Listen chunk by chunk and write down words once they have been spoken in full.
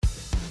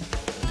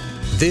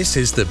This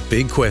is The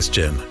Big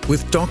Question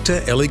with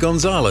Dr. Ellie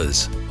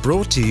Gonzalez,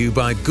 brought to you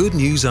by Good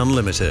News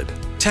Unlimited,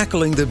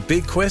 tackling the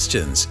big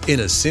questions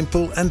in a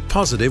simple and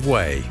positive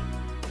way.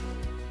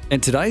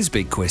 And today's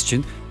big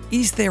question,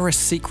 is there a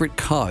secret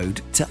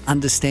code to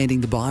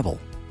understanding the Bible?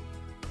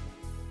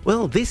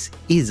 Well, this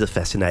is a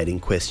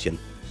fascinating question.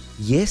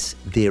 Yes,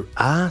 there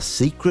are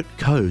secret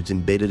codes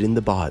embedded in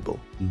the Bible,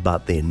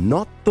 but they're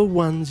not the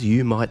ones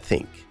you might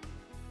think.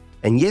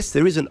 And yes,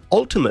 there is an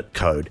ultimate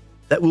code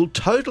that will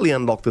totally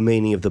unlock the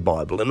meaning of the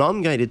Bible, and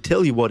I'm going to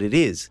tell you what it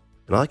is.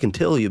 And I can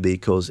tell you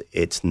because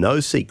it's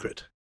no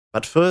secret.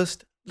 But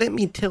first, let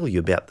me tell you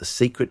about the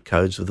secret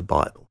codes of the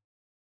Bible.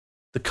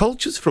 The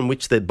cultures from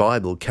which the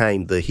Bible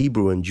came, the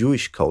Hebrew and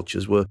Jewish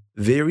cultures, were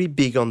very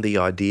big on the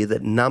idea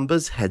that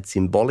numbers had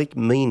symbolic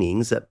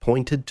meanings that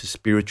pointed to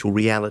spiritual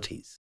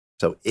realities.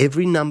 So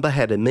every number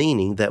had a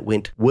meaning that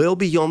went well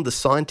beyond the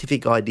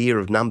scientific idea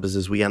of numbers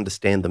as we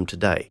understand them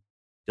today.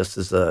 Just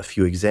as a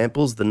few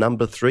examples, the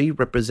number 3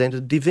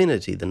 represented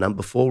divinity, the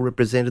number 4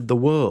 represented the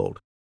world,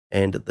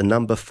 and the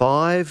number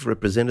 5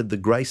 represented the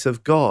grace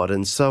of God,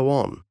 and so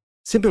on.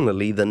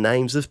 Similarly, the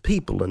names of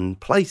people and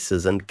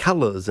places and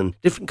colours and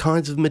different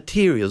kinds of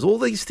materials, all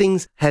these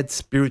things had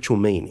spiritual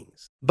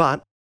meanings.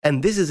 But,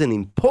 and this is an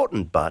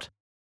important but,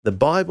 the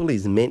Bible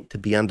is meant to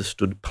be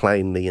understood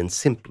plainly and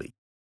simply.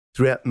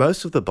 Throughout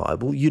most of the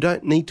Bible, you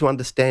don't need to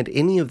understand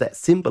any of that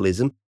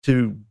symbolism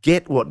to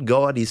get what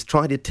God is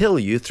trying to tell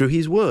you through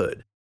His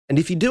Word. And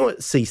if you do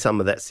see some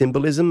of that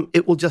symbolism,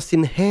 it will just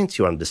enhance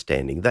your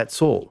understanding,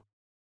 that's all.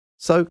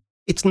 So,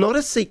 it's not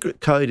a secret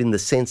code in the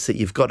sense that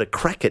you've got to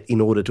crack it in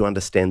order to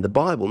understand the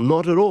Bible,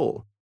 not at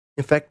all.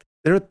 In fact,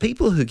 there are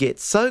people who get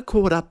so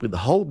caught up with the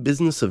whole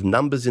business of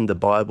numbers in the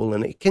Bible,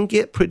 and it can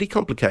get pretty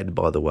complicated,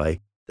 by the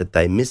way, that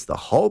they miss the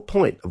whole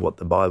point of what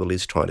the Bible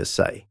is trying to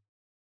say.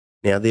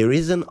 Now, there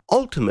is an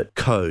ultimate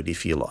code,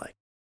 if you like,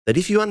 that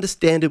if you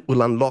understand it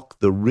will unlock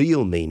the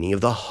real meaning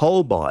of the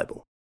whole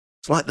Bible.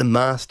 It's like the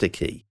master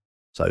key.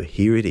 So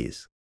here it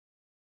is.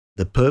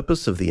 The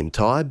purpose of the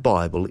entire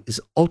Bible is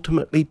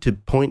ultimately to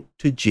point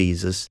to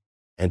Jesus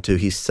and to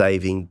His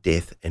saving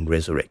death and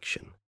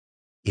resurrection.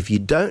 If you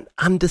don't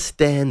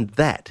understand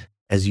that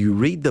as you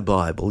read the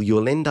Bible,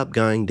 you'll end up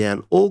going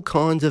down all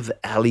kinds of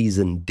alleys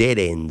and dead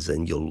ends,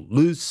 and you'll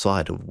lose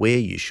sight of where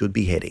you should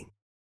be heading.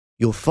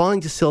 You'll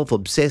find yourself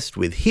obsessed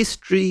with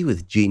history,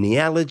 with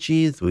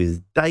genealogies,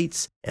 with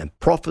dates and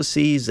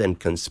prophecies and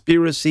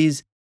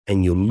conspiracies,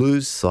 and you'll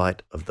lose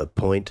sight of the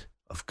point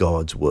of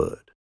God's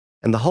Word.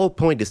 And the whole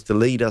point is to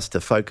lead us to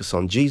focus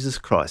on Jesus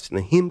Christ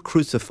and Him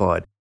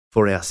crucified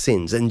for our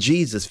sins, and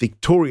Jesus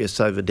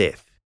victorious over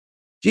death.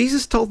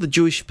 Jesus told the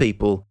Jewish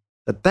people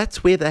that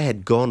that's where they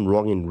had gone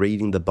wrong in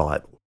reading the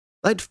Bible.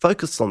 They'd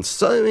focused on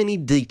so many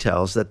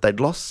details that they'd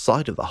lost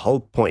sight of the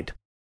whole point.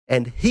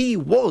 And He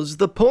was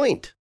the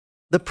point.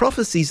 The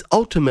prophecies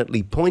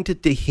ultimately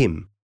pointed to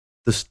Him.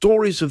 The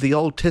stories of the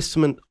Old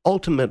Testament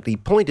ultimately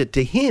pointed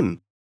to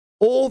Him.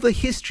 All the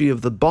history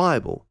of the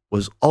Bible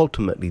was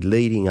ultimately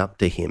leading up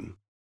to Him.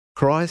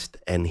 Christ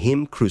and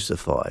Him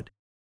crucified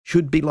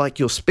should be like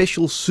your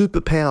special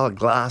superpower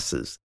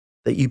glasses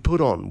that you put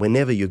on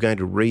whenever you're going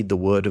to read the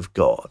Word of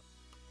God.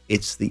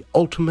 It's the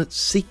ultimate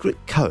secret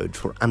code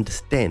for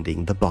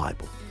understanding the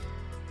Bible.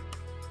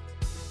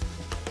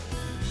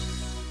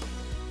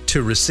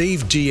 To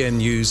receive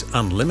GNU's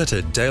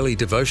unlimited daily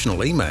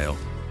devotional email,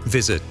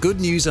 visit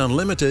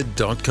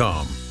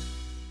goodnewsunlimited.com.